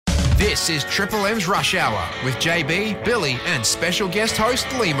This is Triple M's Rush Hour with JB, Billy and special guest host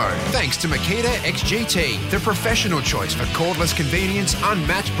Limo. Thanks to Makita XGT, the professional choice for cordless convenience,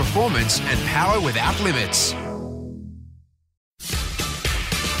 unmatched performance and power without limits.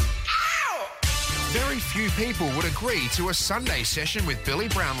 Very few people would agree to a Sunday session with Billy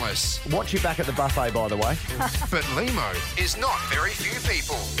Brownless. Watch you back at the buffet, by the way. But Limo is not very few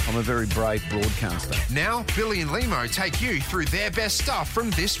people. I'm a very brave broadcaster. Now, Billy and Limo take you through their best stuff from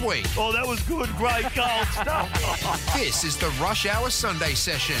this week. Oh, that was good. Great gold stuff. This is the Rush Hour Sunday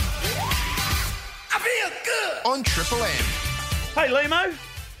session. I feel good. On Triple M. Hey, Limo,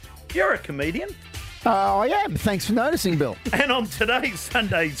 you're a comedian. I am. Thanks for noticing, Bill. And on today's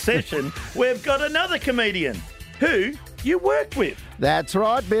Sunday session, we've got another comedian who you work with. That's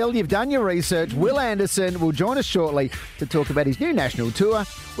right, Bill. You've done your research. Will Anderson will join us shortly to talk about his new national tour,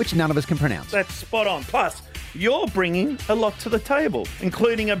 which none of us can pronounce. That's spot on. Plus, you're bringing a lot to the table,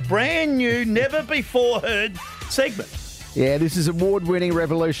 including a brand new, never-before-heard segment. Yeah, this is award-winning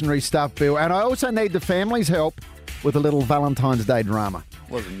revolutionary stuff, Bill. And I also need the family's help with a little Valentine's Day drama.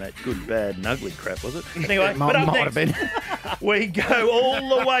 Wasn't that good, bad and ugly crap, was it? Anyway, Might have been. We go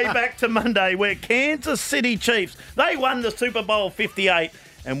all the way back to Monday where Kansas City Chiefs, they won the Super Bowl 58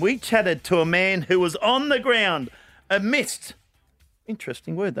 and we chatted to a man who was on the ground amidst,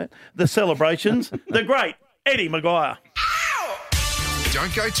 interesting word that, the celebrations, the great Eddie Maguire.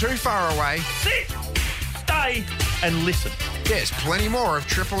 Don't go too far away. Sit, stay and listen. There's plenty more of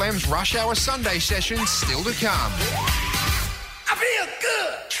Triple M's Rush Hour Sunday sessions still to come. I feel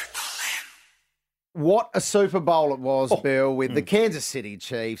good. What a Super Bowl it was, Bill, with the Kansas City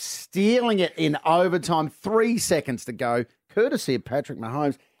Chiefs stealing it in overtime, 3 seconds to go, courtesy of Patrick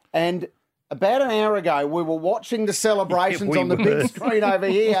Mahomes. And about an hour ago, we were watching the celebrations on the big screen over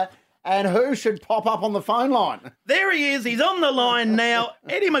here, and who should pop up on the phone line? There he is. He's on the line now.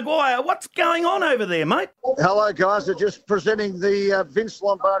 Eddie Maguire, what's going on over there, mate? Hello, guys. They're just presenting the Vince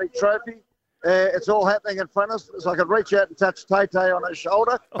Lombardi Trophy. It's all happening in front of us. So I could reach out and touch Tay-Tay on her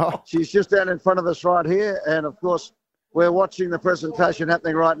shoulder. She's just down in front of us right here. And, of course, we're watching the presentation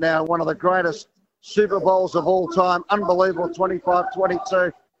happening right now. One of the greatest Super Bowls of all time. Unbelievable,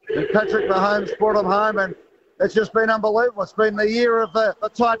 25-22. And Patrick Mahomes brought them home, and it's just been unbelievable. It's been the year of the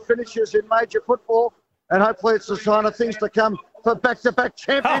tight finishes in major football, and hopefully it's a sign of things to come for back-to-back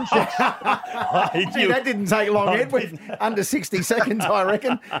championships. Gee, that didn't take long, Ed, with under 60 seconds, I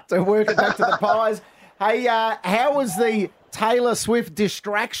reckon, to work it back to the Pies. Hey, how was the Taylor Swift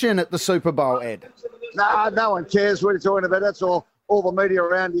distraction at the Super Bowl, Ed? Nah, no one cares what you're talking about. That's all the media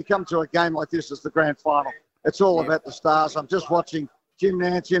around. You come to a game like this as the grand final. It's all about the stars. I'm just watching Jim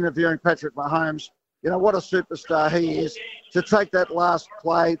Nantz interviewing Patrick Mahomes. You know, what a superstar he is. To take that last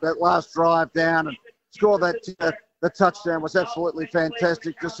play, that last drive down and score that the touchdown was absolutely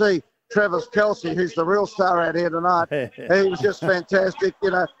fantastic. To see Travis Kelce, who's the real star out here tonight, he was just fantastic,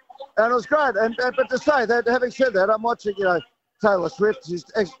 you know. And it was great. But to say that, having said that, I'm watching, you know, Taylor Swift. She's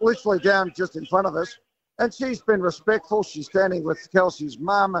literally down just in front of us. And she's been respectful. She's standing with Kelsey's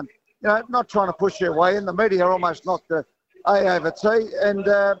mum and, you know, not trying to push her way in. The media almost knocked the A over T. And,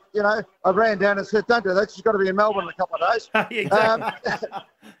 you know, I ran down and said, don't do that. She's got to be in Melbourne in a couple of days. Exactly.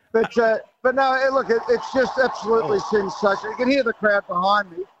 But no, look, it's just absolutely sensational. You can hear the crowd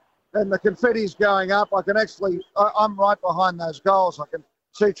behind me and the confetti's going up. I'm right behind those goals. I can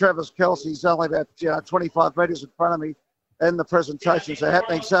see Travis Kelce's only about 25 metres in front of me and the presentations are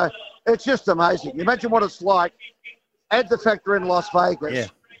happening. So it's just amazing. Imagine what it's like. Add the fact we're in Las Vegas. Yeah.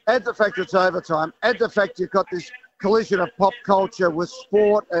 Add the fact it's overtime. Add the fact you've got this collision of pop culture with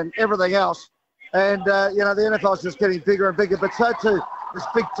sport and everything else. And, you know, the NFL's just getting bigger and bigger, but so too this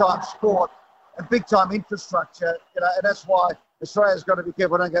big-time sport and big-time infrastructure, you know, and that's why Australia's got to be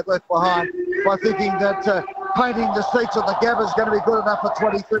careful, don't get left behind by thinking that painting the seats of the Gabba is going to be good enough for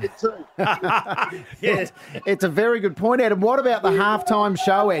 2032. Yes. It's a very good point, Ed. And what about the halftime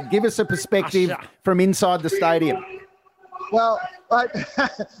show, Ed? Give us a perspective from inside the stadium. Well,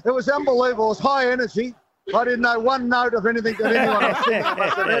 it was unbelievable. It was high energy. I didn't know one note of anything that anyone was singing.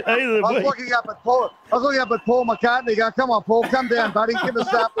 I was looking up at Paul McCartney going, come on, Paul, come down, buddy, give us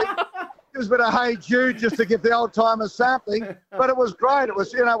something. It was a bit of Hey Jude just to give the old-timers something. But it was great. It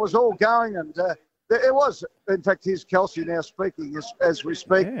was, you know, it was all going. And it was, in fact, here's Kelsey now speaking as we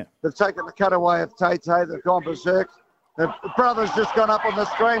speak. Yeah. They've taken the cutaway of Tay-Tay. They've gone berserk. The brother's just gone up on the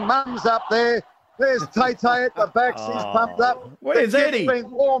screen. Mum's up there. There's Tay-Tay at the back. She's pumped up. Where's Eddie? She's being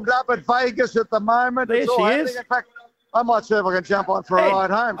warmed up at Vegas at the moment. There she is. In fact, I might see if I can jump on for a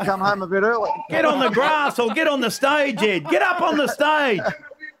ride home, come home a bit early. Get on the grass or get on the stage, Ed. Get up on the stage.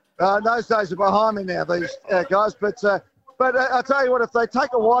 Those days are behind me now, these guys. But But I tell you what, if they take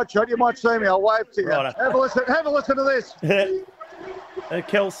a wide shot, you might see me. I'll wave to you. Righto. Have a listen to this.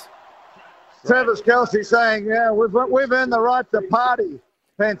 Kels. Travis Kelce saying, "Yeah, we've earned the right to party."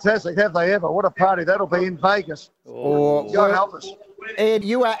 Fantastic. Have they ever? What a party. That'll be in Vegas. God help us. Ed,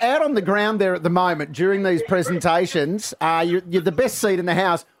 you are out on the ground there at the moment during these presentations. You're the best seat in the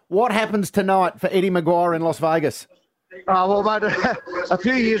house. What happens tonight for Eddie Maguire in Las Vegas? Oh, well, mate, a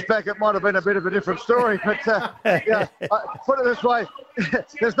few years back it might have been a bit of a different story, but yeah, put it this way,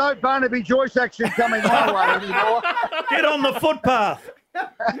 there's no Barnaby Joyce action coming my way anymore. Get on the footpath.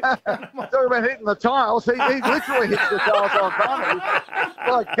 Talking about hitting the tiles, he literally hits the tiles on Barnaby.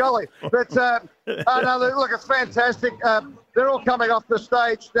 Like golly. But, no, look, it's fantastic. They're all coming off the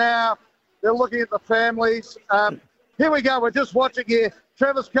stage now. They're looking at the families. Here we go. We're just watching here.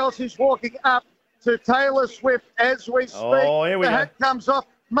 Travis Kelce's walking up to Taylor Swift as we speak. Oh, here we the go. hat comes off.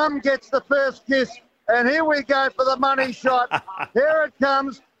 Mum gets the first kiss. And here we go for the money shot. Here it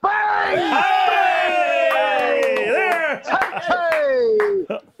comes. Bang! Hey! There! Hey!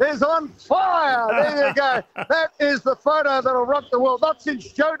 Is on fire. There you go. That is the photo that'll rock the world. Not since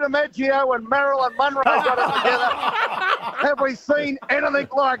Joe DiMaggio and Marilyn Monroe got it together have we seen anything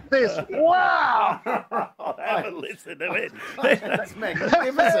like this. Wow! Have a listen to it. That's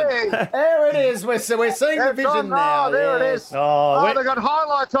magnificent. There it is. We're seeing the vision now. There it is. Oh, They've got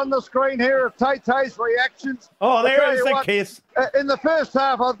highlights on the screen here of Tay-Tay's reactions. Oh, there I'll is tell you the what, kiss. In the first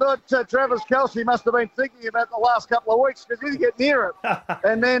half, I thought Travis Kelce must have been thinking about the last couple of weeks because he didn't get near it.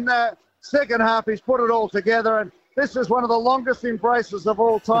 And then second half, he's put it all together. And this is one of the longest embraces of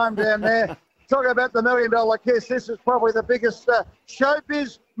all time down there. Talking about the $1 million kiss, this is probably the biggest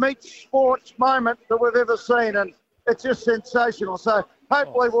showbiz meets sports moment that we've ever seen. And it's just sensational. So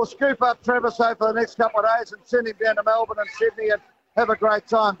hopefully we'll scoop up Travis over the next couple of days and send him down to Melbourne and Sydney and have a great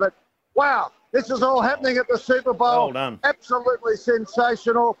time. But wow, this is all happening at the Super Bowl. Well done. Absolutely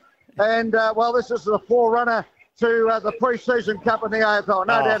sensational. And, well, this is the forerunner to the pre-season cup in the AFL.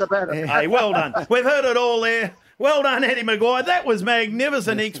 No doubt about it. Hey, well done. We've heard it all there. Well done, Eddie Maguire. That was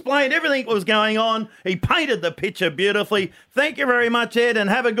magnificent. He explained everything that was going on. He painted the picture beautifully. Thank you very much, Ed, and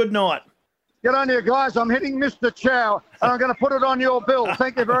have a good night. Get on you, guys. I'm hitting Mr. Chow, and I'm going to put it on your bill.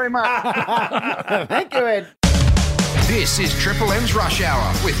 Thank you very much. Thank you, Ed. This is Triple M's Rush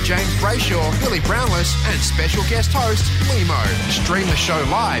Hour with James Brayshaw, Billy Brownless, and special guest host, Limo. Stream the show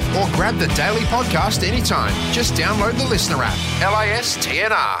live or grab the daily podcast anytime. Just download the Listener app.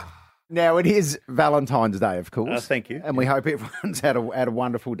 LASTNR. Now, it is Valentine's Day, of course. Thank you. And we hope everyone's had a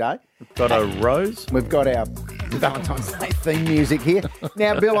wonderful day. Got a rose? We've got our Valentine's Day theme music here.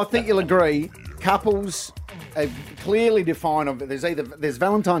 Now, Bill, I think you'll agree, couples are clearly defined. There's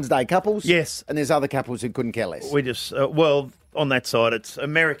Valentine's Day couples. Yes. And there's other couples who couldn't care less. We just, on that side, it's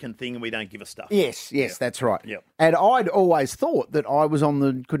American thing and we don't give a stuff. Yes, that's right. Yep. And I'd always thought that I was on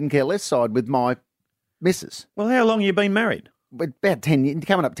the couldn't care less side with my missus. Well, how long have you been married? About 10 years,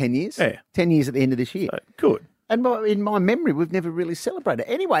 coming up 10 years. Yeah. 10 years at the end of this year. Good. And in my memory, we've never really celebrated.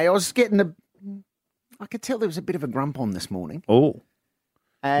 Anyway, I could tell there was a bit of a grump on this morning. Oh.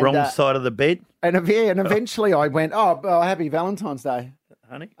 And, Wrong side of the bed, And eventually I went, happy Valentine's Day,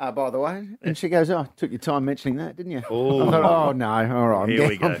 honey. by the way. And she goes, took your time mentioning that, didn't you? Oh. I thought, no, all right. Here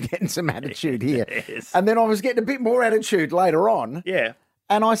we go. I'm getting some attitude here. Yes. And then I was getting a bit more attitude later on. Yeah.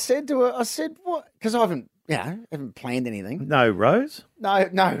 And I said to her, what? Because I haven't planned anything. No rose? No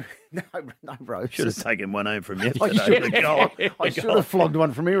roses. Should have taken one home from yesterday. I should have flogged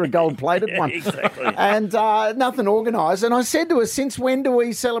one from here, a gold-plated one. Exactly. And nothing organised. And I said to her, since when do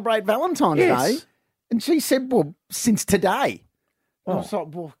we celebrate Valentine's Day? And she said, well, since today. And I was like,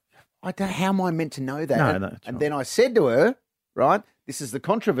 well, how am I meant to know that? No, and then I said to her, right, this is the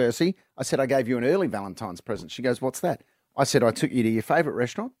controversy. I said, I gave you an early Valentine's present. She goes, what's that? I said, I took you to your favourite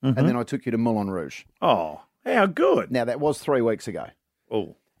restaurant and then I took you to Moulin Rouge. Oh, how good. Now, that was 3 weeks ago.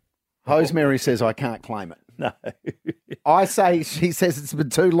 Oh. Rosemary says I can't claim it. No. She says it's been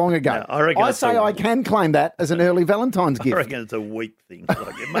too long ago. No, I reckon it's say I can claim that as an early Valentine's gift. I reckon it's a week thing.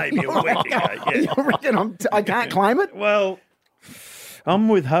 Like it may be a week ago. Yeah. You reckon I can't claim it? Well, I'm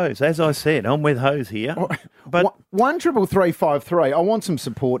with Hose. As I said, I'm with Hose here. But 13353. I want some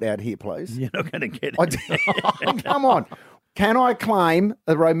support out here, please. You're not going to get it. Come on. Can I claim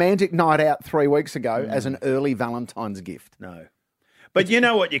a romantic night out 3 weeks ago as an early Valentine's gift? No. But you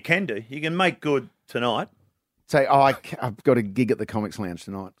know what you can do? You can make good tonight. Say, I've got a gig at the Comics Lounge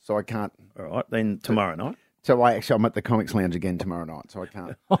tonight, so I can't. All right, then tomorrow night. So I'm at the Comics Lounge again tomorrow night, so I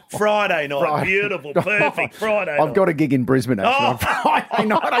can't. Friday night, beautiful, perfect Friday night. I've got a gig in Brisbane actually on Friday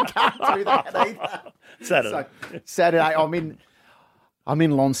night. I can't do that either. Saturday. So, Saturday, I'm in. I'm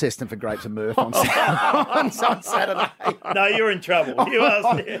in Launceston for Grapes of Mirth on Saturday. No, you're in trouble. You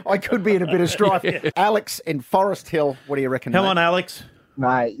asked. I could be in a bit of strife. Alex in Forest Hill, what do you reckon? Come mate? on, Alex.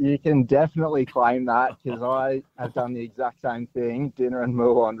 Mate, you can definitely claim that because I have done the exact same thing, dinner in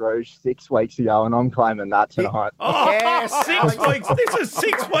Moulin Rouge 6 weeks ago, and I'm claiming that tonight. Oh, Yes, 6 weeks. This is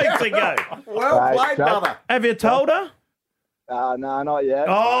 6 weeks ago. Well Right, played, so- brother. Have you told her? No, not yet.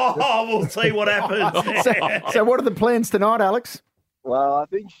 Oh, we'll see what happens. So what are the plans tonight, Alex? Well, I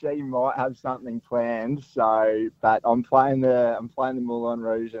think she might have something planned. But I'm playing the Moulin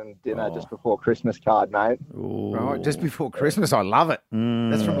Rouge and dinner just before Christmas card, mate. Right, just before Christmas. I love it.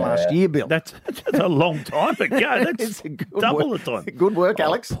 That's from last year, Bill. That's a long time ago. That's It's a good double work. the time. Good work,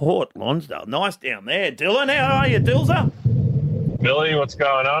 Alex. Port Lonsdale. Nice down there. Dylan, how are you, Dilzer? Billy, what's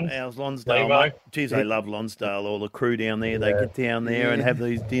going on? How's Lonsdale, Limo. mate? Geez, I love Lonsdale. All the crew down there, they get down there and have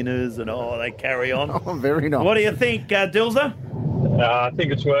these dinners and, they carry on. Oh, very nice. What do you think, Dilzer? I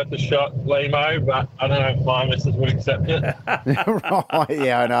think it's worth a shot, Limo, but I don't know if my missus would accept it. Right,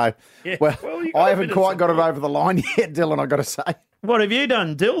 yeah, I know. Yeah, Well, well, you got I a haven't bit of quite got it support. over the line yet, Dylan, I've got to say. What have you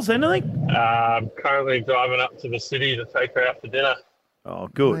done, Dills? Anything? I'm currently driving up to the city to take her out for dinner. Oh,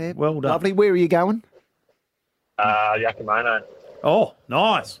 good. Well done. Lovely. Where are you going? Yakimaino. Oh,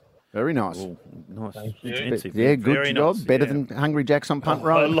 nice. Very nice. Oh, nice. you. Expensive. Yeah, good Very job. nice. Better Yeah. than Hungry Jack's on Punt A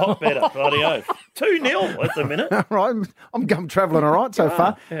Road. lot better. Bloody oath. 2-0 at the minute. All right, I'm travelling all right so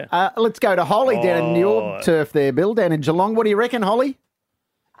far. yeah. Let's go to Holly down in your turf there, Bill, down in Geelong. What do you reckon, Holly?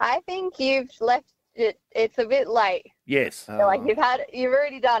 I think you've left it. It's a bit late. Yes. So, like you've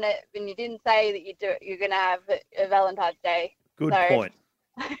already done it, and you didn't say that you're going to have a Valentine's Day. Good So- point.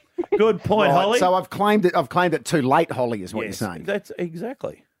 Good point, Right, Holly. so I've claimed it too late, Holly, is what Yes, you're saying. That's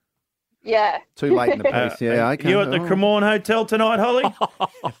exactly. Yeah. Too late in the piece. Yeah, okay. You at the Oh. Cremorne Hotel tonight, Holly?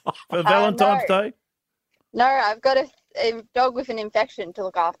 For Valentine's no. Day? No, I've got a dog with an infection to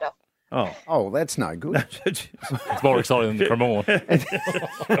look after. Oh. Oh, that's no good. It's more exciting than Cremorne. It's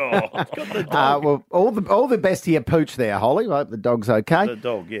got the dog. Well, all the best to your pooch there, Holly. I hope the dog's okay. The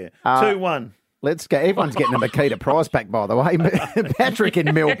dog, yeah. 2-1. Let's go. Everyone's getting a Makita prize pack, by the way. Patrick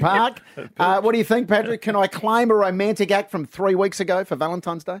in Mill Park. What do you think, Patrick? Can I claim a romantic act from 3 weeks ago for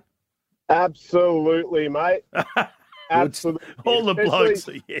Valentine's Day? Absolutely, mate. Absolutely. All the blokes,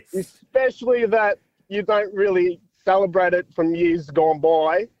 yes. Especially that you don't really celebrate it from years gone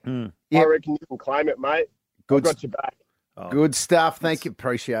by. Yep. I reckon you can claim it, mate. Good, I've got your back. good stuff. Thank you.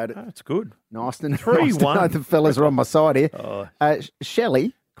 Appreciate it. That's good. Nice to know 3-1. the fellas are on my side here.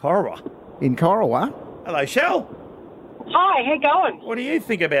 Shelley Cora. in Corowa. Hello, Shell. Hi, how you going? What do you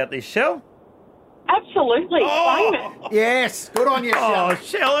think about this, Shell? Absolutely, claim it. Yes, good on you, Oh, Shelley.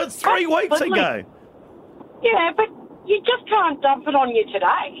 Shell, it's 3 weeks Absolutely. ago. Yeah, but you just can't dump it on you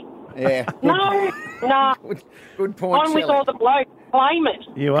today. Yeah. No, Good point, I'm with Shelley. all the blokes. Claim it.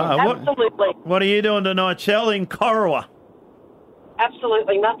 You are. Absolutely. What are you doing tonight, Shell, in Corowa?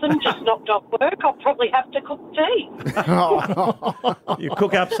 Absolutely nothing. Just knocked off work. I'll probably have to cook tea. You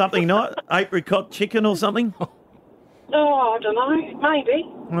cook up something nice? Apricot chicken or something? Oh, I don't know. Maybe.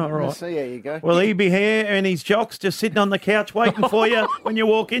 All right. See, there you go. Will he be here and his jocks just sitting on the couch waiting for you when you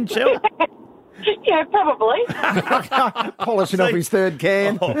walk in, Shell? Yeah, probably. Polishing off his third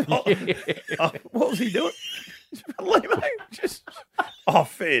can. Oh, what was he doing? Limo, just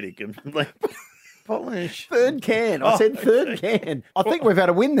fair dinkum. Polish. Third can. I said third can. I think we've had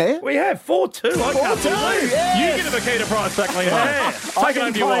a win there. We have 4-2. I can't believe. You get a Makita prize back, Leo. Yeah. Take it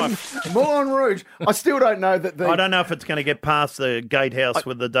home to your wife. Moulin Rouge. I still don't know that I don't know if it's going to get past the gatehouse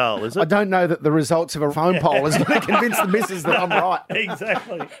with the Dale, is I it? don't know that the results of a phone poll is going to convince the missus that I'm right.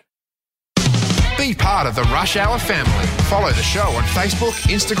 Exactly. Be part of the Rush Hour family. Follow the show on Facebook,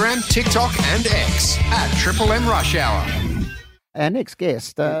 Instagram, TikTok, and X at Triple M Rush Hour. Our next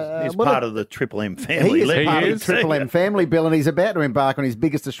guest. He's part of the Triple M family. He is Let part me of the tell Triple you. M family, Bill, and he's about to embark on his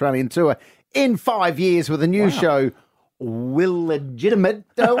biggest Australian tour in 5 years with a new show, Will Legitimate.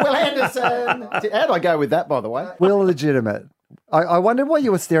 Will Anderson. How'd I go with that, by the way? Will legitimate. I wondered why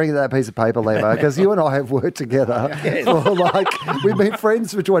you were staring at that piece of paper, Lemo, because you and I have worked together for we've been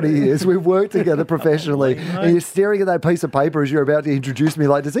friends for 20 years. We've worked together professionally. And you're staring at that piece of paper as you're about to introduce me.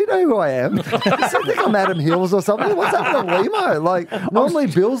 Like, does he know who I am? Does he think I'm Adam Hills or something? What's happening to Lemo? Like, normally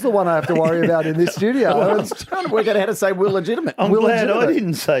Bill's the one I have to worry about in this studio. I was trying to work out how to say Will Legitimate. I'm Will glad I Legitimate.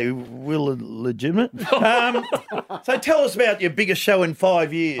 didn't say Will Legitimate. So tell us about your biggest show in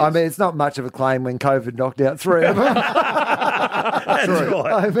 5 years. I mean, it's not much of a claim when COVID knocked out 3 of them. That's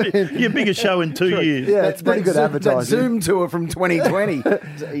right. I mean- your biggest show in 2 years. Yeah, it's pretty good That advertising. Zoom tour from 2020.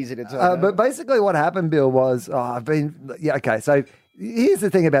 It's easy to tell. But basically what happened, Bill, was so here's the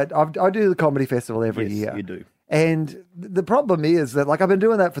thing about, I do the comedy festival every Yes, year. you do. And the problem is that, like, I've been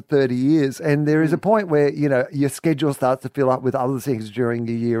doing that for 30 years, and there is a point where, you know, your schedule starts to fill up with other things during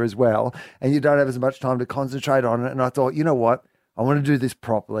the year as well, and you don't have as much time to concentrate on it. And I thought, you know what? I want to do this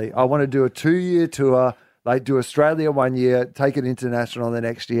properly. I want to do a 2-year tour, like do Australia 1 year, take it international the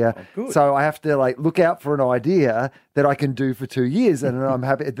next year. So I have to, like, look out for an idea that I can do for 2 years, and I'm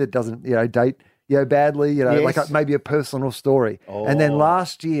happy that doesn't, you know, date badly, you know, like maybe a personal story. And then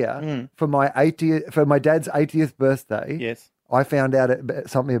last year, for my dad's 80th birthday, I found out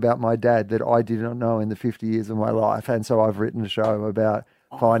something about my dad that I did not know in the 50 years of my life. And so I've written a show about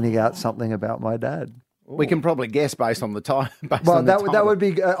finding out something about my dad. We can probably guess based on the time. That would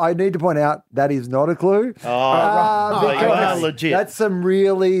be. I need to point out that is not a clue. You are legit. That's some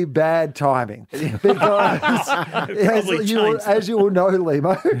really bad timing. Because as you will know,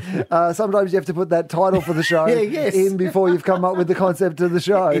 Limo, sometimes you have to put that title for the show in before you've come up with the concept of the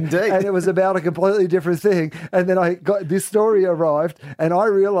show. Indeed. And it was about a completely different thing. And then I got this story arrived, and I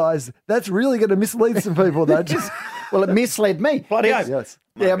realised that's really going to mislead some people. Well, it misled me. Bloody hell. Yes.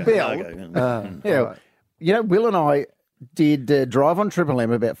 Yeah, Bill. You know, Will and I did drive on Triple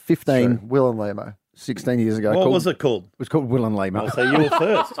M about 15... Will and Limo. 16 years ago. What was it called? It was called Will and Limo. So you were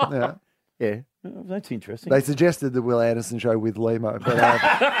first. Yeah. Oh, that's interesting. They suggested the Will Anderson show with Limo, but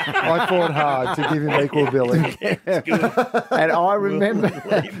I fought hard to give him equal billing. And I remember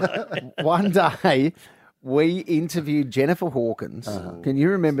one day we interviewed Jennifer Hawkins. Can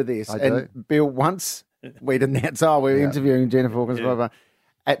you remember this? I do. Bill, once we'd announced, we were interviewing Jennifer Hawkins, blah, blah.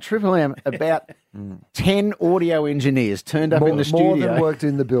 At Triple M, about 10 audio engineers turned up in the studio. More than worked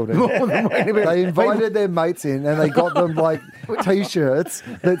in the building. They invited their mates in, and they got them, like, T-shirts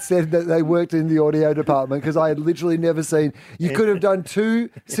that said that they worked in the audio department, because I had literally never seen... You could have done 2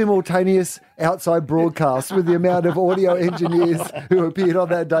 simultaneous outside broadcasts with the amount of audio engineers who appeared on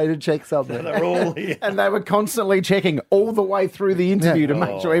that day to check something. They're all here. And they were constantly checking all the way through the interview to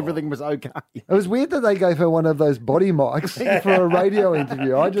make sure everything was okay. It was weird that they gave her one of those body mics for a radio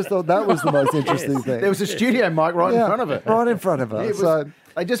interview. I just thought that was the most interesting thing. There was a studio mic right in front of it. Right in front of her.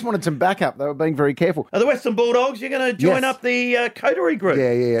 They just wanted some backup. They were being very careful. Are the Western Bulldogs, you're going to join up the coterie group?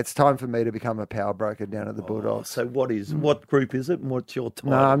 Yeah. It's time for me to become a power broker down at the Bulldogs. So what group is it, and what's your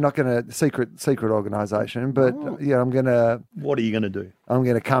title? No, I'm not going to, secret organisation, but I'm going to... What are you going to do? I'm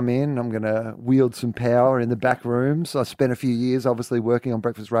going to come in, I'm going to wield some power in the back rooms. I spent a few years, obviously, working on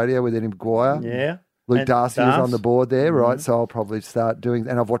Breakfast Radio with Eddie Maguire. Yeah. Luke Darcy is on the board there, right? So I'll probably start doing...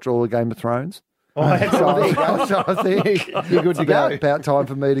 And I've watched all the Game of Thrones. So I think you're good to go. About time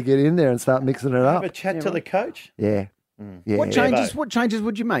for me to get in there and start mixing it up. Have a chat to the coach? Yeah. What changes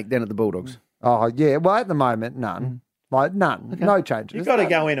would you make down at the Bulldogs? Oh, yeah. Well, at the moment, none. Like, none. Okay. No changes. You've got to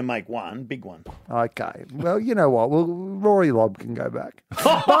go in and make one, big one. Okay. Well, you know what? Well, Rory Lobb can go back.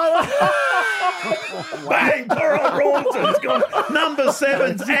 Bang! Poor old Rawson's gone. Number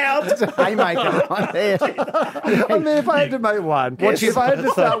 7's out. Haymaker right there. I mean, if I had to make one, if I had to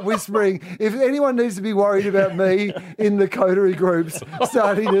start whispering, if anyone needs to be worried about me in the coterie groups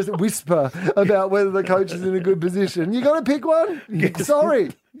starting to whisper about whether the coach is in a good position, you got to pick one?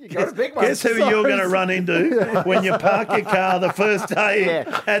 Sorry. Guess who you're going to run into when you park your car the first day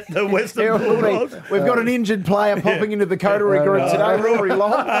at the Western Bulldogs? We've got an injured player popping into the coterie group today, Rory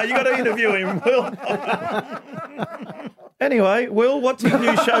Long. You got to interview him, Will. Anyway, Will, what's your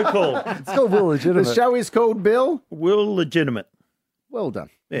new show called? It's called Will Legitimate. The show is called, Bill? Will Legitimate. Well done.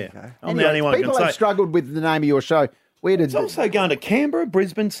 Yeah. Okay. I'm the only one who can say. People have struggled with the name of your show. It's also going to Canberra,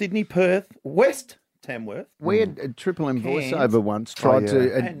 Brisbane, Sydney, Perth, West Tamworth. We had a Triple M voiceover once tried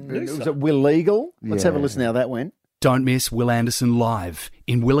to... was it Will Legal? Let's have a listen how that went. Don't miss Will Anderson live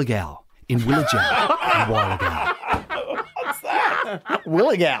in Willigal, in Willagel, in Willigal. What's that?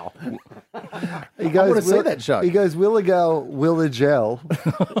 Willigal. He goes, I want to see that show. He goes, Willigal, Willagel.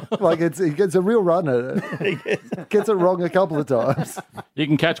 Like, he gets a real run at it. Gets it wrong a couple of times. You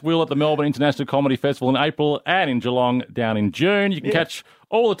can catch Will at the Melbourne International Comedy Festival in April and in Geelong down in June. You can catch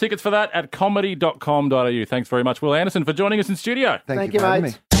all the tickets for that at comedy.com.au. Thanks very much, Will Anderson, for joining us in studio. Thank you,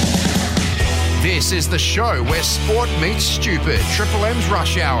 mate. This is the show where sport meets stupid. Triple M's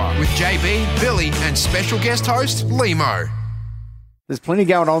Rush Hour with JB, Billy and special guest host Limo. There's plenty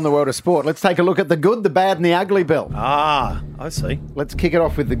going on in the world of sport. Let's take a look at the good, the bad and the ugly, Bill. Ah, I see. Let's kick it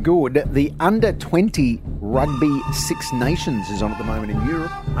off with the good. The Under-20 Rugby Six Nations is on at the moment in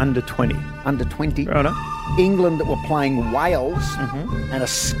Europe. Under-20. Under-20. Right on. England were playing Wales and a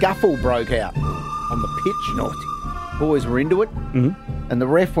scuffle broke out on the pitch. Naughty. Boys were into it and the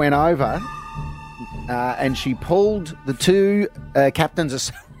ref went over and she pulled the two captains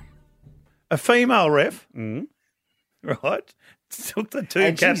aside. A female ref, right? Took the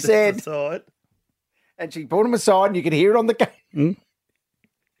two captains aside. And she pulled him aside, and you could hear it on the game.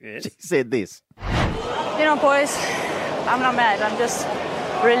 Yes. She said this. You know, boys, I'm not mad. I'm just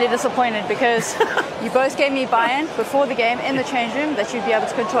really disappointed because you both gave me buy-in before the game in the change room that you'd be able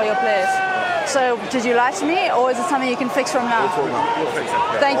to control your players. So did you lie to me, or is it something you can fix from now? We'll fix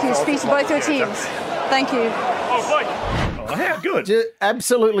it. Thank you. Speak to both your teams. Thank you. Oh, how good.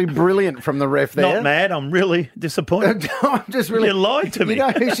 Absolutely brilliant from the ref there. Not mad. I'm really disappointed. I'm just really... You lied to me. You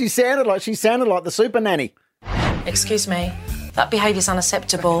know who she sounded like? She sounded like the super nanny. Excuse me. That behaviour's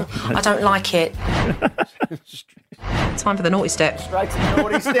unacceptable. I don't like it. Time for the naughty step. Straight to the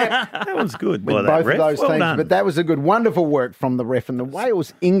naughty step. That was good by With that both ref. of those Well teams. done. But that was a good, wonderful work from the ref. And the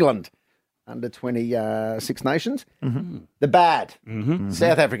Wales-England under 26 nations. Mm-hmm. The bad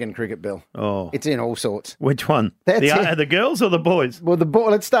South African cricket, Bill. Oh. It's in all sorts. Which one? That's The girls or the boys? Well,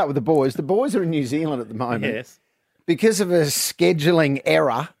 let's start with the boys. The boys are in New Zealand at the moment. Yes. Because of a scheduling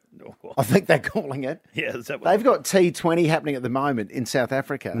error, I think they're calling it. Yeah, is that what They've got T20 happening at the moment in South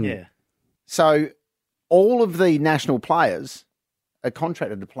Africa. Yeah. So all of the national players are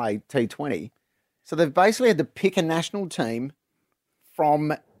contracted to play T20. So they've basically had to pick a national team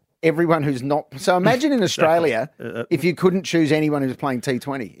from everyone who's not. So imagine in Australia if you couldn't choose anyone who's playing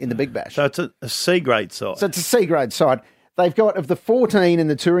T20 in the Big Bash. So it's a C grade side. So it's a C grade side. They've got, of the 14 in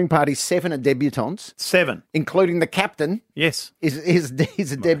the touring party, 7 are debutants. 7. Including the captain. Yes. Is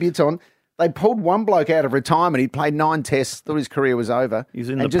a debutant. They pulled one bloke out of retirement. He'd played 9 tests, thought his career was over. He's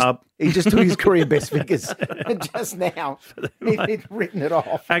in the pub. He just took his career best figures. And just now, he'd written it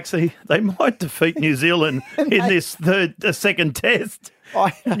off. Actually, they might defeat New Zealand in this second test.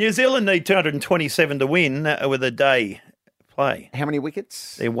 New Zealand need 227 to win with a day play. How many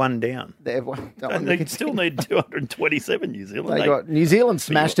wickets? They're one down. They're one. And they still need 227, New Zealand. New Zealand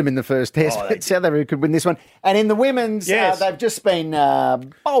smashed them in the first test, but South Africa could win this one. And in the women's, they've just been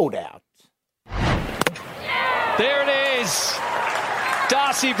bowled out. There it is.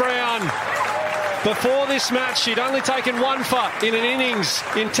 Darcy Brown. Before this match, she'd only taken 1 for in an innings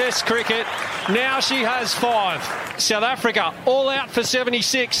in Test cricket. Now she has 5. South Africa all out for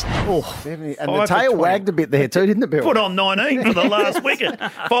 76. Oh, 70. And the tail wagged a bit there too, didn't it, Bill? Put on 19 for the last wicket.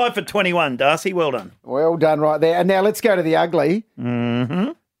 5 for 21, Darcy. Well done. Well done right there. And now let's go to the ugly.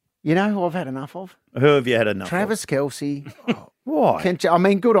 Mm-hmm. You know who I've had enough of? Who have you had enough Travis Kelce. Why? I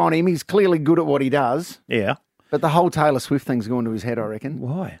mean, good on him. He's clearly good at what he does. Yeah. But the whole Taylor Swift thing's gone to his head, I reckon.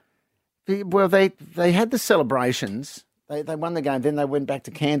 Why? Well, they had the celebrations. They won the game. Then they went back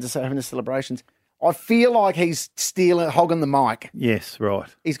to Kansas having the celebrations. I feel like he's hogging the mic. Yes, right.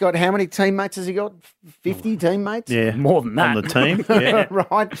 He's got, how many teammates has he got? 50 teammates? Yeah. More than that. On the team. Yeah.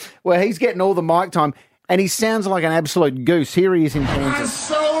 Right. Well, he's getting all the mic time. And he sounds like an absolute goose. Here he is in I Kansas.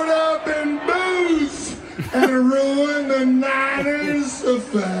 sold up in booze and ruined the Niners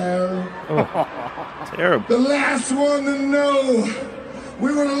affair. Terrible. The last one to know.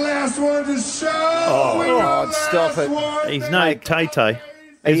 We were the last one to show. Oh, stop it. He's no Tay-Tay.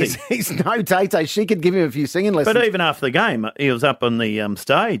 He's no Tay-Tay. She could give him a few singing lessons. But even after the game, he was up on the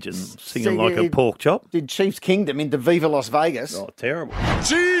stage and singing like a pork chop. Did Chiefs Kingdom into Viva Las Vegas. Oh, terrible.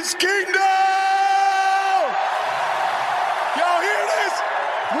 Chiefs Kingdom! Y'all hear this?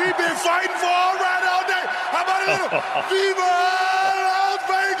 We've been fighting for all right all day. How about a little Viva Las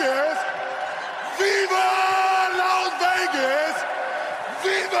Vegas? Viva Las Vegas!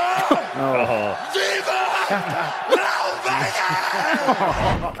 Viva! Viva Las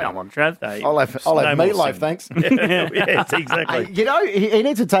Vegas! Come on, Trav. I'll have meatloaf, thanks. Yes, exactly. You know, he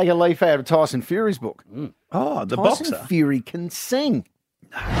needs to take a leaf out of Tyson Fury's book. Oh, the Tyson boxer. Fury can sing.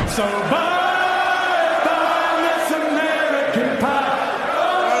 So bye, Miss American Pie.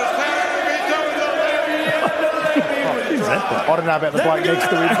 I don't know about the bloke next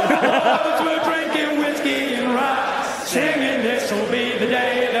to him. We're drinking whiskey and rye, singing this'll be the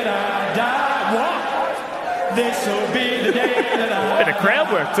day that I die. What? This'll be the day that I Bit of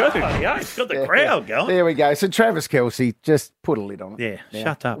crowd work too. Yeah, he's got the crowd going. There we go. So Travis Kelce, just put a lid on it. Yeah,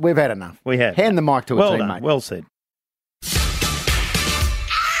 shut up. We've had enough. We have. Hand the mic to a Well teammate. done. Well said.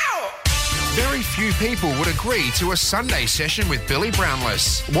 Very few people would agree to a Sunday session with Billy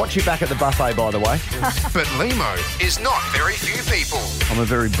Brownless. Watch you back at the buffet, by the way. But Limo is not very few people. I'm a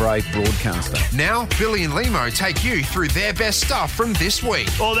very brave broadcaster. Now, Billy and Limo take you through their best stuff from this week.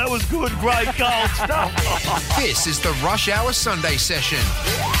 Oh, that was good. Great gold stuff. This is the Rush Hour Sunday session.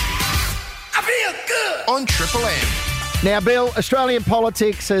 I feel good. On Triple M. Now, Bill, Australian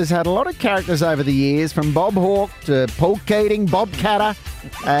politics has had a lot of characters over the years, from Bob Hawke to Paul Keating, Bob Catter,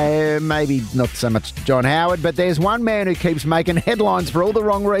 Maybe not so much John Howard, but there's one man who keeps making headlines for all the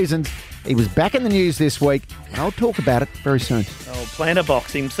wrong reasons. He was back in the news this week, and I'll talk about it very soon. Oh, Planter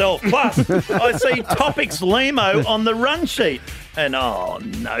Box himself. Plus, I see Topics Limo on the run sheet. And, oh,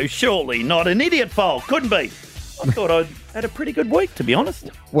 no, surely not an idiot file. Couldn't be. I thought I'd had a pretty good week, to be honest.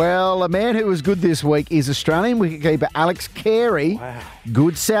 Well, a man who was good this week is Australian wicketkeeper Alex Carey. Wow.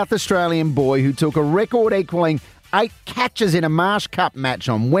 Good South Australian boy who took a record equalling 8 catches in a Marsh Cup match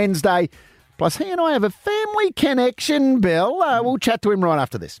on Wednesday. Plus, he and I have a family connection, Bill. We'll chat to him right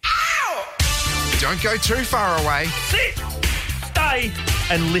after this. Don't go too far away. Sit, stay,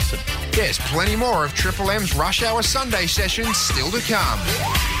 and listen. There's plenty more of Triple M's Rush Hour Sunday sessions still to come.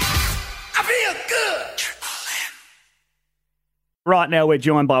 I feel good. Right now, we're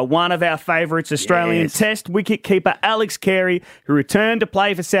joined by one of our favourites, Australian Test wicketkeeper Alex Carey, who returned to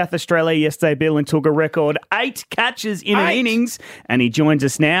play for South Australia yesterday, Bill, and took a record 8 catches in an innings. And he joins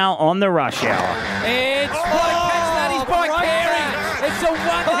us now on the Rush Hour. It's by catch, that is by Carey. It's a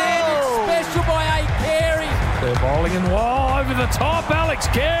one-handed special by Carey. They're bowling in over the top, Alex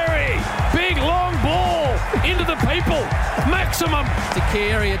Carey. Big long ball into the people. Maximum. To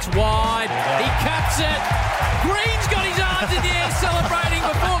Carey, it's wide. He cuts it. Green's got his arms in the air celebrating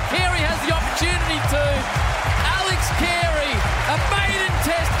before Carey has the opportunity to. Alex Carey, a maiden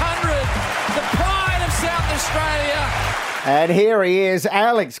Test 100, the pride of South Australia. And here he is,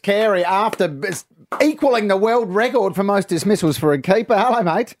 Alex Carey, after equalling the world record for most dismissals for a keeper. Hello,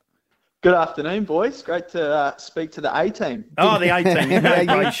 mate. Good afternoon, boys. Great to speak to the A-team. Oh, the A-team.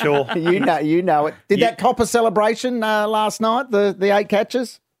 Great, sure. You know it. Did that copper celebration last night, the 8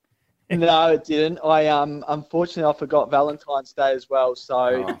 catches? No, it didn't. I unfortunately I forgot Valentine's Day as well,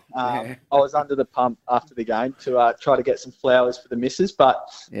 so I was under the pump after the game to try to get some flowers for the missus, but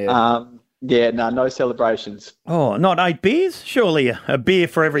no celebrations. Oh, not 8 beers? Surely a beer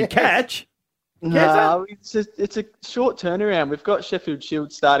for every catch. No, it's a short turnaround. We've got Sheffield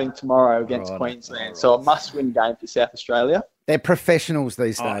Shield starting tomorrow against Queensland, so a must-win game for South Australia. They're professionals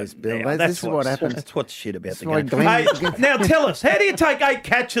these days, Bill. Yeah, this is what happens. That's what's shit about the why game. Hey, now tell us, how do you take 8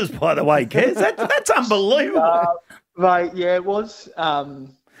 catches, by the way, Kez? That's unbelievable. Mate, yeah, it was.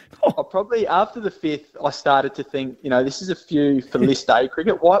 Probably after the 5th, I started to think, this is a few for list A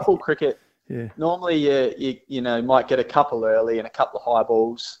cricket. White ball cricket, normally you might get a couple early and a couple of high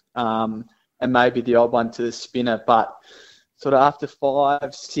balls, and maybe the odd one to the spinner, but sort of after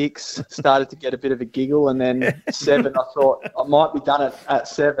 5, 6, started to get a bit of a giggle, and then 7, I thought I might be done at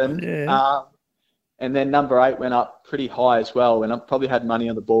 7. Yeah. And then number 8 went up pretty high as well, and I probably had money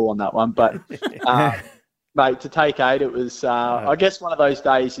on the ball on that one. But, mate, to take 8, it was, I guess, one of those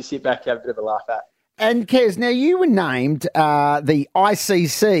days you sit back and have a bit of a laugh at. And, Kez, now you were named the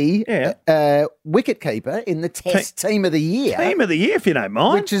ICC wicketkeeper in the Test Team of the Year. Team of the Year, if you don't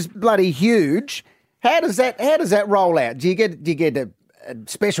mind. Which is bloody huge. How does that roll out? Do you get a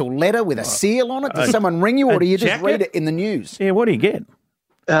special letter with a seal on it? Does someone ring you, or do you just read it in the news? Yeah, what do you get?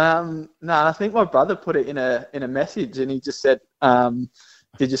 No, I think my brother put it in a message, and he just said,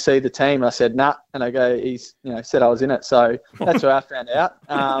 "Did you see the team?" I said, "Nah," and I go, "He's said I was in it," so that's where I found out.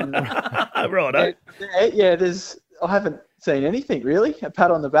 Right. I haven't seen anything really. A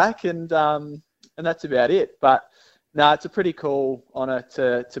pat on the back, and that's about it. But no, it's a pretty cool honour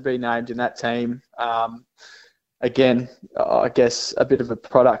to be named in that team. Again, I guess a bit of a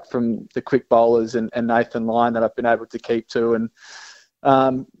product from the quick bowlers and Nathan Lyon that I've been able to keep to, and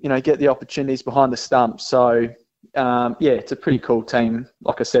get the opportunities behind the stump. So it's a pretty cool team,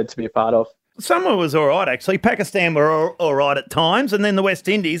 like I said, to be a part of. Samoa was all right, actually. Pakistan were all right at times, and then the West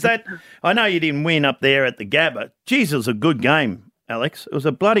Indies. I know you didn't win up there at the Gabba. Jeez, it was a good game, Alex. It was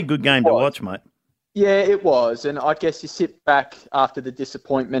a bloody good game to watch, mate. Yeah, it was. And I guess you sit back after the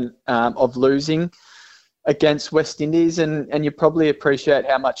disappointment of losing against West Indies, and you probably appreciate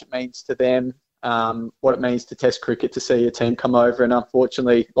how much it means to them, what it means to Test cricket to see your team come over. And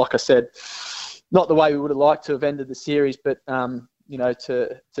unfortunately, like I said, not the way we would have liked to have ended the series, but,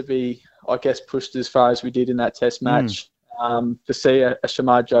 to be, I guess, pushed as far as we did in that Test match, to see a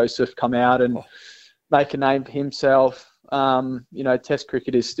Shamar Joseph come out and make a name for himself. Test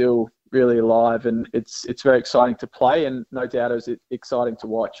cricket is still really alive, and it's very exciting to play, and no doubt it was exciting to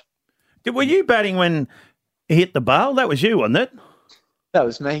watch. Were you batting when he hit the bail? That was you, wasn't it? That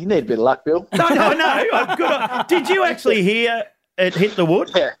was me. You need a bit of luck, Bill. No. Did you actually hear it hit the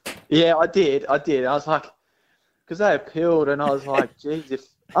wood? Yeah, I did. I was like, because they appealed, and I was like, geez, if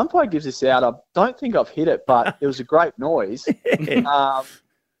umpire gives this out, I don't think I've hit it, but it was a great noise.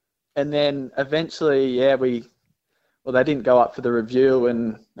 And then eventually, they didn't go up for the review,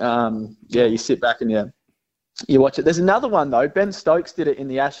 and you sit back and you watch it. There's another one, though. Ben Stokes did it in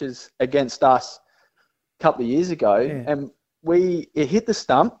the Ashes against us a couple of years ago, and it hit the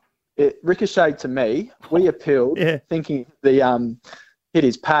stump. It ricocheted to me. We appealed, thinking the hit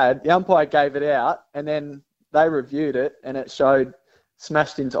his pad. The umpire gave it out, and then they reviewed it, and it showed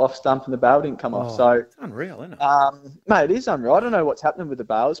smashed into off stump, and the bail didn't come off. So it's unreal, isn't it? Mate, it is unreal. I don't know what's happening with the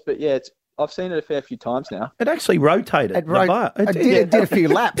bails, but yeah, I've seen it a fair few times now. It actually rotated. It did a few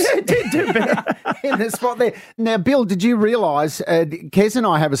laps. It did do in the spot there. Now, Bill, did you realise Kez and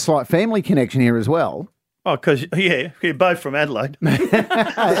I have a slight family connection here as well? Oh, because, you're both from Adelaide.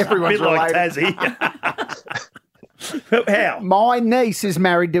 Everyone's a bit like related. Tassie. How? My niece is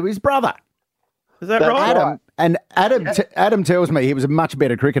married to his brother. Is that right? Adam, and Adam tells me he was a much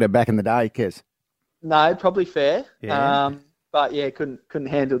better cricketer back in the day, Kez. No, probably fair. Yeah. But yeah, couldn't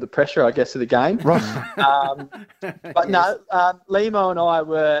handle the pressure, I guess, of the game. Right. But no, Limo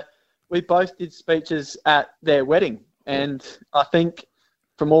and we both did speeches at their wedding, and I think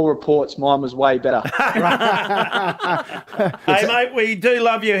from all reports, mine was way better. Hey, mate, we do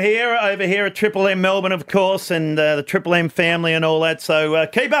love you over here at Triple M Melbourne, of course, and the Triple M family and all that. So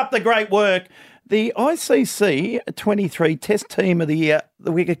keep up the great work. The ICC 23 Test Team of the Year,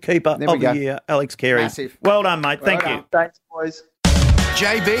 the wicket-keeper of the year, Alex Carey. Massive. Well done, mate. Thank you. Thanks, boys.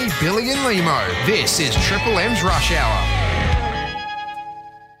 JB, Billy and Limo. This is Triple M's Rush Hour.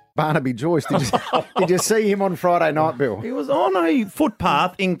 Barnaby Joyce, did you see him on Friday night, Bill? He was on a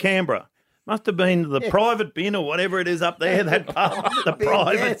footpath in Canberra. Must have been the private bin or whatever it is up there, that pub, the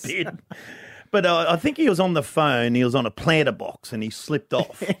private bin. But I think he was on the phone. He was on a planter box and he slipped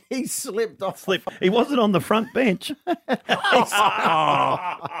off. He slipped off. He wasn't on the front bench. Fat.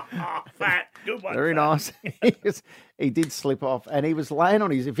 Good one. Very nice. He did slip off and he was laying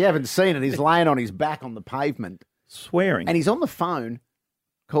on if you haven't seen it, he's laying on his back on the pavement. Swearing. And he's on the phone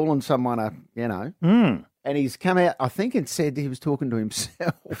calling someone and he's come out, I think, and said he was talking to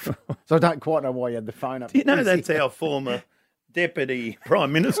himself. So I don't quite know why he had the phone up. Do you know that's our former Deputy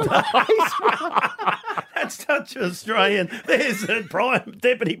Prime Minister? That's such Australian. There's a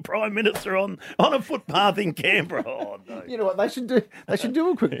Deputy Prime Minister on a footpath in Canberra. Oh, no. You know what they should do? They should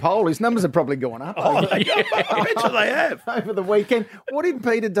do a quick poll. His numbers are probably going up. I bet you they have. Over the weekend. What did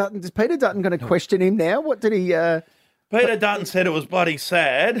Peter Dutton? Is Peter Dutton going to question him now? What did he... Peter Dutton said it was bloody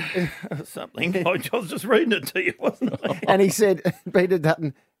sad. Something. I was just reading it to you, wasn't I? And he said Peter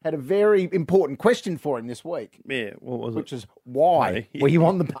Dutton had a very important question for him this week. Yeah, what was it? Which is why were you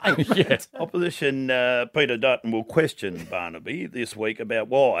on the pavement? Opposition Peter Dutton will question Barnaby this week about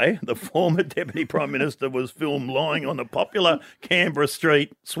why the former Deputy Prime Minister was filmed lying on a popular Canberra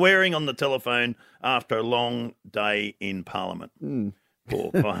street, swearing on the telephone after a long day in Parliament.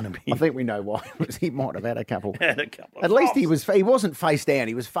 Poor Barnaby. I think we know why. He might have had a couple. At least he wasn't face down.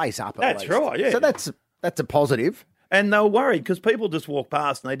 He was face up. That's right. Yeah. So that's a positive. And they were worried because people just walked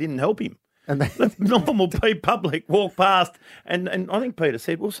past and they didn't help him. And the normal public walked past, and I think Peter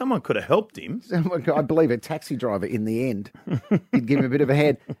said, "Well, someone could have helped him." I believe a taxi driver in the end did give him a bit of a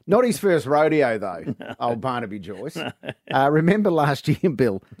hand. Not his first rodeo though. No. Old Barnaby Joyce. No. Remember last year,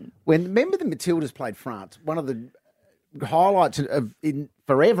 Bill? Remember the Matildas played France. One of the highlights in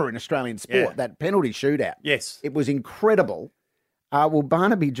forever in Australian sport, that penalty shootout. Yes. It was incredible. Well,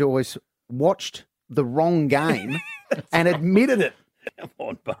 Barnaby Joyce watched the wrong game and admitted it. Come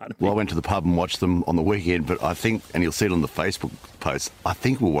on, Barnaby. Well, I went to the pub and watched them on the weekend, but I think, and you'll see it on the Facebook post, I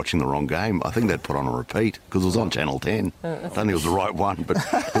think we're watching the wrong game. I think they'd put on a repeat because it was on Channel 10. I don't think it was the right one, but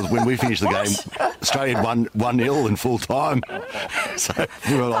because when we finished the game, Australia had 1-0 in full time. So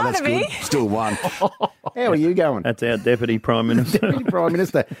we were like, that's good. Still won. How are you going? That's our Deputy Prime Minister. Deputy Prime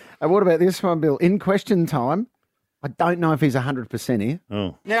Minister. And what about this one, Bill? In question time, I don't know if he's 100% here.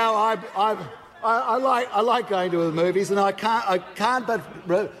 Oh. Now, I like going to the movies, and I can't but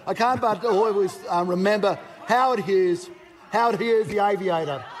always remember Howard Hughes, the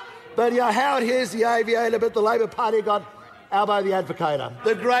Aviator. But Howard Hughes, the Aviator, but the Labor Party got Albo the Advocator.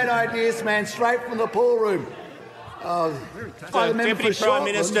 The great ideas, man, straight from the pool room. The Deputy Prime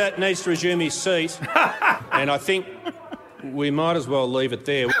Minister needs to resume his seat, and I think we might as well leave it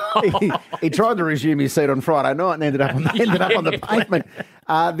there. He tried to resume his seat on Friday night and ended up on the pavement.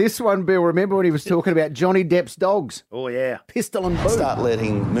 This one, Bill, remember when he was talking about Johnny Depp's dogs? Oh, yeah. Pistol and Boo. Start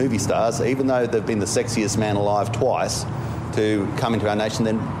letting movie stars, even though they've been the sexiest man alive twice, to come into our nation,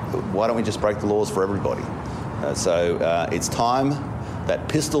 then why don't we just break the laws for everybody? So it's time that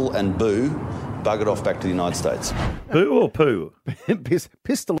Pistol and Boo buggered off back to the United States. Boo or poo?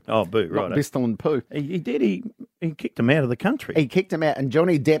 Pistol. Oh, Boo, right. Pistol and Poo. He did. He kicked him out of the country. He kicked him out, and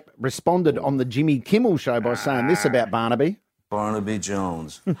Johnny Depp responded on the Jimmy Kimmel show by saying this about Barnaby. Barnaby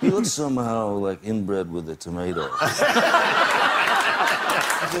Jones. He looks somehow like inbred with the tomato. I'm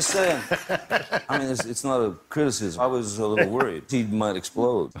just saying. I mean, it's not a criticism. I was a little worried he might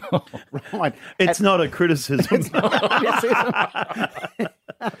explode. Right. It's not a criticism.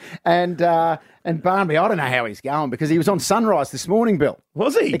 And Barnaby, I don't know how he's going because he was on Sunrise this morning, Bill.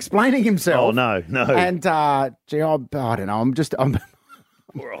 Was he? Explaining himself. Oh, no. And, gee, I don't know.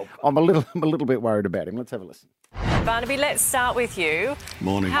 I'm a little bit worried about him. Let's have a listen. Barnaby, let's start with you.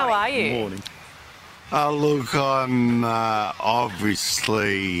 Morning. How are you? Morning. Look, I'm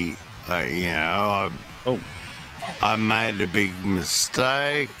obviously, I made a big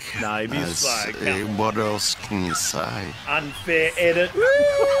mistake. No, mistake. What else can you say? Unfair edit.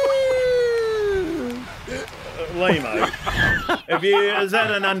 Limo. Is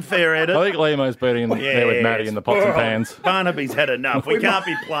that an unfair edit? I think Limo's beating there with Maddie in the pots and pans. Barnaby's had enough. We can't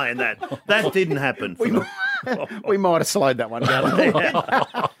be playing that. That didn't happen. We might have slowed that one down.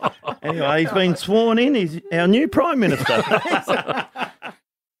 Anyway, he's been sworn in. He's our new Prime Minister.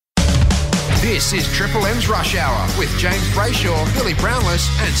 This is Triple M's Rush Hour with James Brayshaw, Billy Brownless,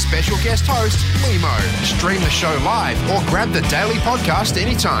 and special guest host, Limo. Stream the show live or grab the daily podcast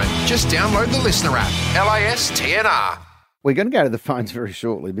anytime. Just download the Listener app. LISTNR. We're going to go to the phones very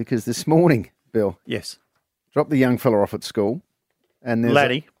shortly because this morning, Bill. Yes. Dropped the young fella off at school. And there's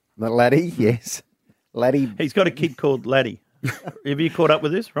Laddie. The Laddie, yes. Laddie. He's got a kid called Laddie. Have you caught up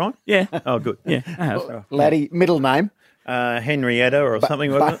with this, right? Yeah. Oh, good. Yeah, I have. Laddie, middle name? Henrietta or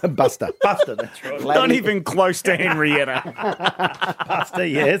something like that. Buster. Buster, that's right. Laddie. Not even close to Henrietta. Buster,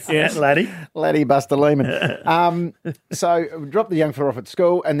 yes. Laddie. Laddie Buster Lehman. So we drop the young fella off at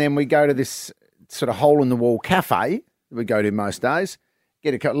school and then we go to this sort of hole-in-the-wall cafe that we go to most days.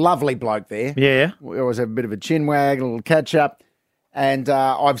 Get a lovely bloke there. Yeah. We always have a bit of a chin wag, a little catch-up. And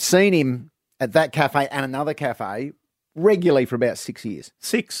I've seen him at that cafe and another cafe regularly for about 6 years.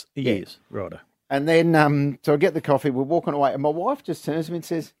 6 years, right. And then, so I get the coffee, we're walking away, and my wife just turns to me and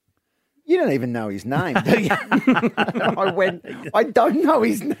says, "You don't even know his name, do you?" And I went, "I don't know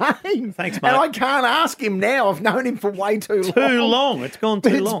his name." Thanks, mate. And I can't ask him now. I've known him for way too long. Too long. It's gone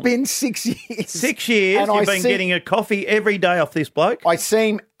too But long. It's been 6 years. 6 years. And You've been getting a coffee every day off this bloke. I've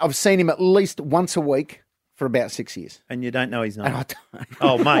seen him at least once a week for about 6 years. And you don't know his name. And I don't.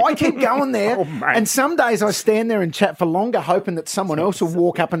 Oh, mate. I keep going there. Oh, mate. And some days I stand there and chat for longer, hoping that someone else will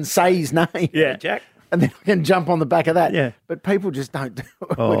walk up and say his name. Yeah, Jack. And then I can jump on the back of that. Yeah. But people just don't do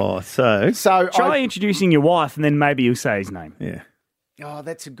it. Oh, so Try introducing your wife and then maybe you'll say his name. Yeah. Oh,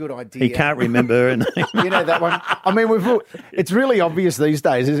 that's a good idea. He can't remember her name. You know that one? I mean, it's really obvious these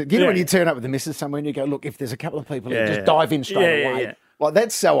days, is it? You know when you turn up with the missus somewhere and you go, look, if there's a couple of people here, just dive in straight away. Yeah. Like,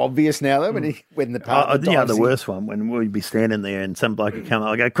 that's so obvious now, though, when the partner dives the in. worst one, when we'd be standing there and some bloke would come up,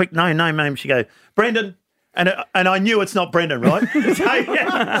 I go, quick, no, ma'am. She go, Brendan. And I knew it's not Brendan, right? So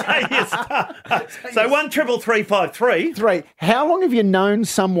 13353. 3. How long have you known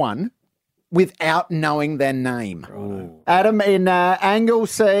someone without knowing their name? Ooh. Adam in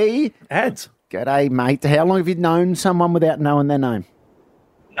Anglesea. Ads. G'day, mate. How long have you known someone without knowing their name?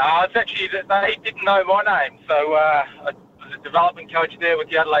 No, it's actually that they didn't know my name. So I was a development coach there with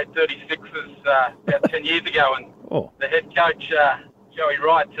the Adelaide 36ers about 10 years ago. And the head coach, Joey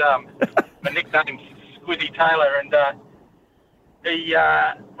Wright, my nickname's Squizzy Taylor. And he,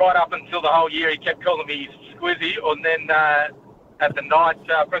 right up until the whole year, he kept calling me Squizzy. And then at the night,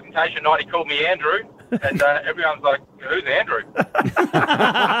 presentation night, he called me Andrew. And everyone's like, who's Andrew?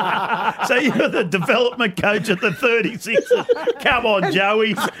 So you're the development coach at the 36ers. Come on,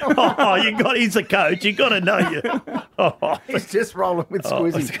 Joey. He's the coach. You got to know you. He's just rolling with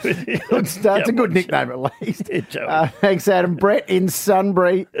Squizzy. Squizzy. That's a good nickname, at least. Yeah, Joey. Thanks, Adam. Brett in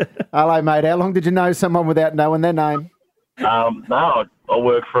Sunbury. Hello, mate. How long did you know someone without knowing their name? No, I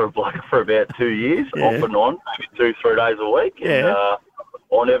worked for a bloke for about 2 years, off and on, maybe 2-3 days a week. And,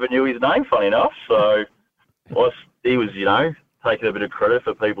 I never knew his name, funny enough. So he was, taking a bit of credit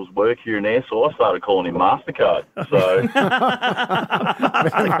for people's work here and there. So I started calling him MasterCard. So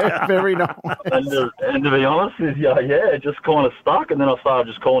very nice. And to be honest with you, it just kind of stuck. And then I started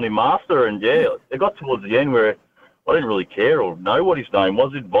just calling him Master. And it got towards the end where I didn't really care or know what his name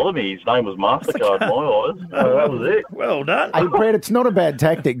was. It didn't bother me. His name was MasterCard in my eyes. So that was it. Well done. Hey, Brett, it's not a bad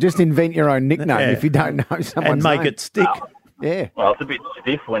tactic. Just invent your own nickname if you don't know someone's name. And make it stick. Yeah. Well, it's a bit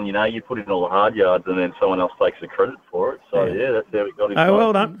stiff when, you put in all the hard yards and then someone else takes the credit for it. So, that's how we got his name.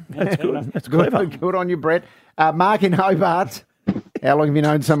 Well done. That's good. That's clever. Good on you, Brett. Mark in Hobart. How long have you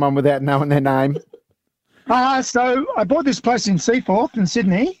known someone without knowing their name? So I bought this place in Seaforth in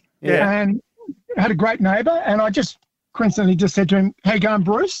Sydney and had a great neighbour, and I just coincidentally just said to him, "How you going,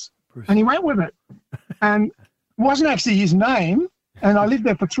 Bruce?" And he went with it. And wasn't actually his name. And I lived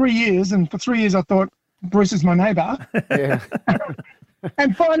there for 3 years. And for 3 years, I thought, Bruce is my neighbour. Yeah.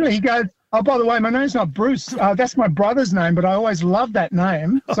 And finally, he goes, oh, by the way, my name's not Bruce. That's my brother's name, but I always loved that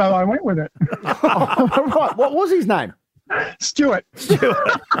name. So I went with it. Right. What was his name? Stuart. All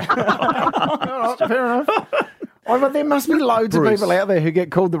right, fair enough. But there must be loads of people out there who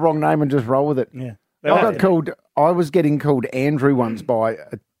get called the wrong name and just roll with it. Yeah. I was getting called Andrew once by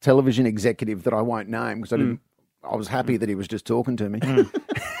a television executive that I won't name because I was happy that he was just talking to me.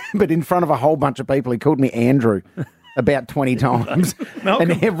 But in front of a whole bunch of people, he called me Andrew about 20 times.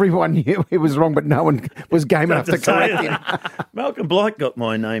 And everyone knew it was wrong, but no one was game enough to correct him. Malcolm Blight got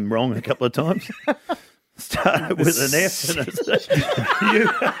my name wrong a couple of times. Started with an F and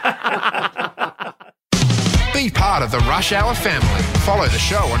Be part of the Rush Hour family. Follow the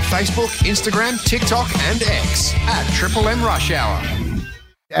show on Facebook, Instagram, TikTok and X at Triple M Rush Hour.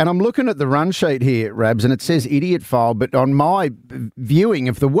 And I'm looking at the run sheet here, Rabs, and it says idiot file, but on my viewing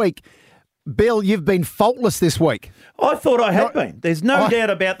of the week, Bill, you've been faultless this week. I thought I had been. There's no doubt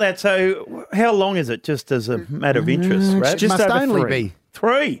about that. So how long is it, just as a matter of interest, Rabs? Just must only be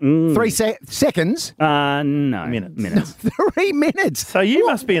 3. 3 seconds? No. Minutes. 3 minutes. So you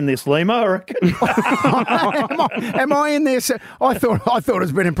must be in this, Lima, I reckon. Am I in this? I thought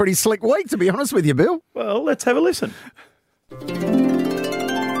it's been a pretty slick week, to be honest with you, Bill. Well, let's have a listen.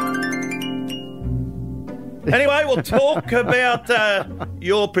 Anyway, we'll talk about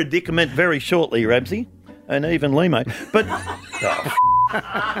your predicament very shortly, Rabsy, and even Limo. But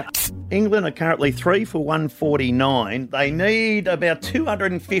England are currently 3 for 149. They need about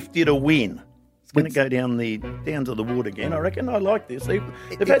 250 to win. It's going to go down to the wood again, I reckon. I like this. They've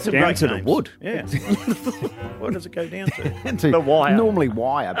had some great to names. the wood. Yeah. What does it go down to? The wire. Normally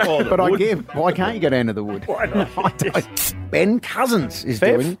wire. Oh, but wood. Why can't you go down to the wood? Why not? Ben Cousins is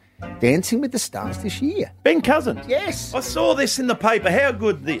Bev? doing Dancing with the Stars this year. Ben Cousins? Yes. I saw this in the paper. How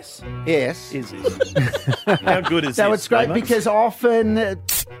good this Yes. is this? How good is So this? it's great Limo? because often...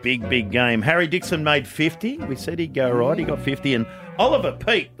 Big game. Harry Dixon made 50. We said he'd go right. He got 50. And Oliver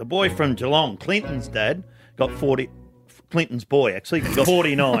Peake, the boy from Geelong, Clinton's dad, got 40. Clinton's boy, actually, got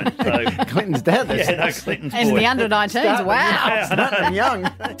 49. So. Clinton's dad. Clinton's And boy. the under-19s, wow. Starting young.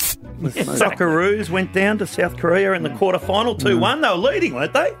 Socceroos went down to South Korea in the quarterfinal, 2-1. They were leading,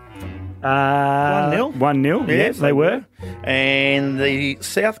 weren't they? 1-0. 1-0, yes, they were. And the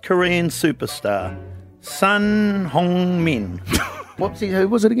South Korean superstar, Sun Hong-min. Who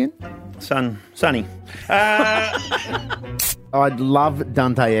was it again? Sonny. I love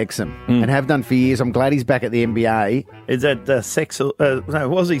Dante Exum and have done for years. I'm glad he's back at the NBA. Is that Cecil? No, what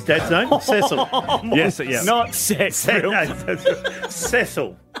was his dad's name? Cecil. Yes, yeah. Not Cecil.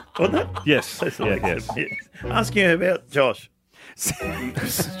 Cecil. Wasn't it? Yes. Cecil. Yeah, yes. Ask him about Josh.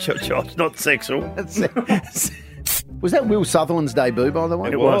 Josh, not Cecil. Was that Will Sutherland's debut, by the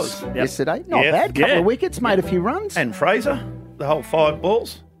way? It was. Yesterday. Not Yep. bad. Couple of wickets, made a few runs. And Fraser, the whole 5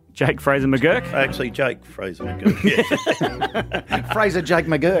 balls. Jake Fraser McGurk. Actually, Jake Fraser McGurk. Yeah. Fraser Jake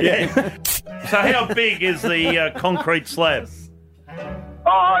McGurk. Yeah. So how big is the concrete slab? It's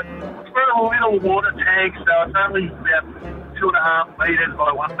got a little water tank, so it's only about 2.5 metres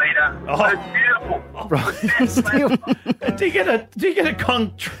by 1 metre. Oh. It's beautiful. Do you get a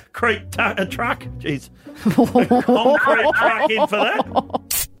concrete truck? Jeez. A concrete truck in for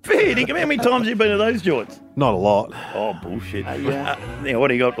that? Fair dinkum. How many times have you been to those joints? Not a lot. Oh, bullshit. Yeah. What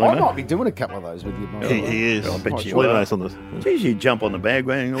do you got, I Limo? might be doing a couple of those with you. Mate. He is. I bet you Limo's on this. Jeez, you jump on the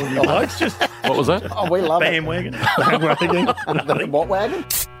bandwagon all you blokes. Just What was that? Oh, we love bandwagon. it. What wagon?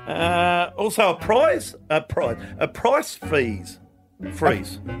 Also, a price freeze.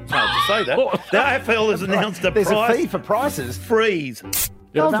 Freeze. It's hard to say that. The AFL has announced a There's price a fee for prices. freeze.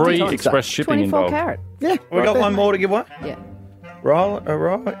 Yeah, free times express shipping 24 involved. carat. Yeah. We got one more to give away. Yeah.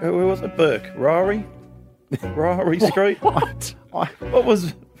 Who was it? Burke. Rory Street. What? What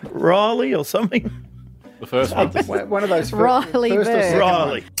was Riley or something? The first one. One of those. Riley first or Bird. second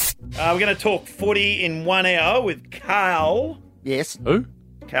Riley. ones. We're going to talk footy in 1 hour with Carl. Yes. Who?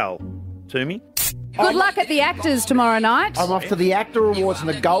 Carl Toomey. Good luck at the Actors tomorrow night. I'm off to the ACTA Awards on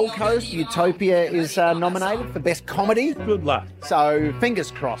the Gold Coast. Utopia is nominated for Best Comedy. Good luck. So, fingers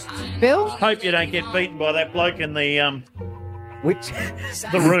crossed. Bill? Hope you don't get beaten by that bloke in the Which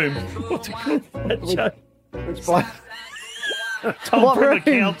room. What's it called? That show? which bloke? Tom What from room?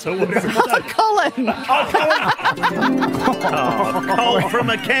 accounts or whatever. Colin. Cole from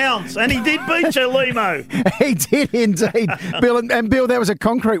accounts, and he did beat you, Limo. He did indeed. Bill and Bill, that was a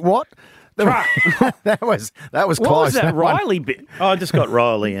concrete what? Truck. that was What close. was that one. Riley bit? Oh, I just got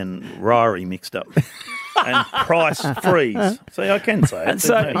Riley and Rory mixed up. and price freeze. See, I can say it.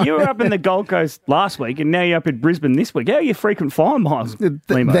 So you were up in the Gold Coast last week, and now you're up in Brisbane this week. How are your frequent flying miles,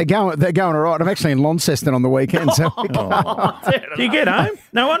 Limo? They're going all right. I'm actually in Launceston on the weekend. So Do you get home?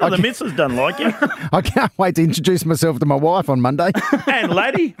 No wonder the missus doesn't like you. I can't wait to introduce myself to my wife on Monday. And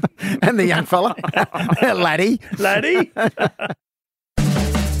Laddie. And the young fella. Laddie.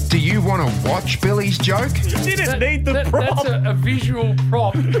 Do you want to watch Billy's joke? You didn't need the prop. That's a visual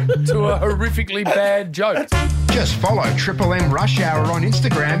prop to a horrifically bad joke. Just follow Triple M Rush Hour on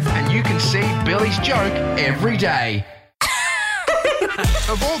Instagram and you can see Billy's joke every day.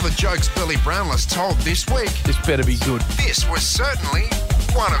 Of all the jokes Billy Brownless told this week, This better be good. this was certainly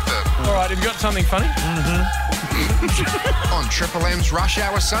one of them. All right, have you got something funny? On Triple M's Rush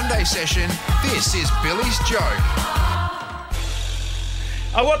Hour Sunday session, this is Billy's joke.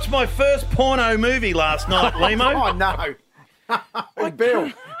 I watched my first porno movie last night, Limo. Oh, no. Bill,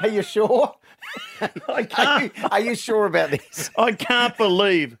 are you sure? I can't. Are you sure about this? I can't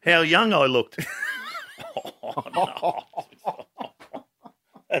believe how young I looked. Oh, no.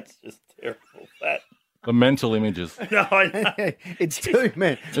 That's just terrible. The mental images. No, I know. It's too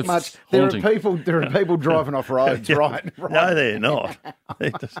much. It's There haunting. are people driving off roads, right? No, they're not.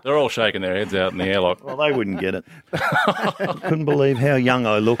 They're all shaking their heads out in the airlock. Well, they wouldn't get it. Couldn't believe how young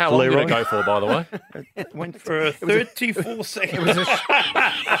I looked, How long Leroy. did it go for, by the way? It went for 34 seconds.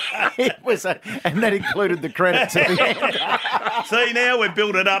 And that included the credits at the end. See, now we've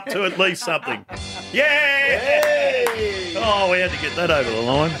built it up to at least something. Yay! Oh, we had to get that over the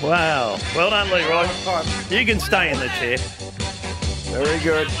line. Wow. Well done, Leroy. You can stay in the chair. Very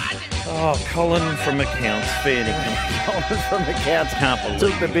good. Oh, Colin from Accounts. Fair dinkum. Colin from Accounts. Can't believe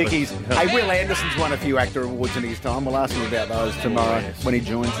Took the it. biggies. Hey, Will Anderson's won a few actor awards in his time. We'll ask him about those tomorrow when he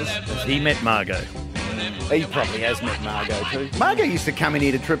joins us. He met Margot. He probably has met Margot too. Margot used to come in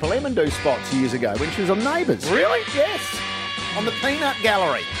here to Triple M and do spots years ago when she was on Neighbours. Really? Yes. On the Peanut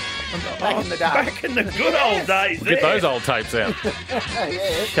Gallery. Back in the day. Back in the good old days. Get those old tapes out. Yeah.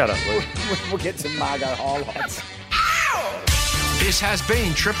 Shut up, Lou. We'll get some Margot highlights. This has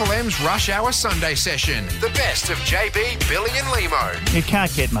been Triple M's Rush Hour Sunday session. The best of JB, Billy and Limo. You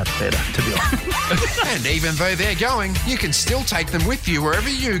can't get much better, to be honest. And even though they're going, you can still take them with you wherever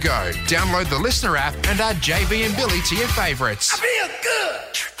you go. Download the Listener app and add JB and Billy to your favourites. I feel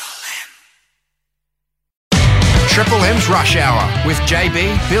good. Triple M's Rush Hour with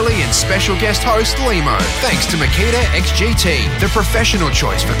JB, Billy and special guest host Limo. Thanks to Makita XGT, the professional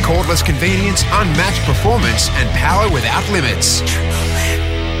choice for cordless convenience, unmatched performance and power without limits.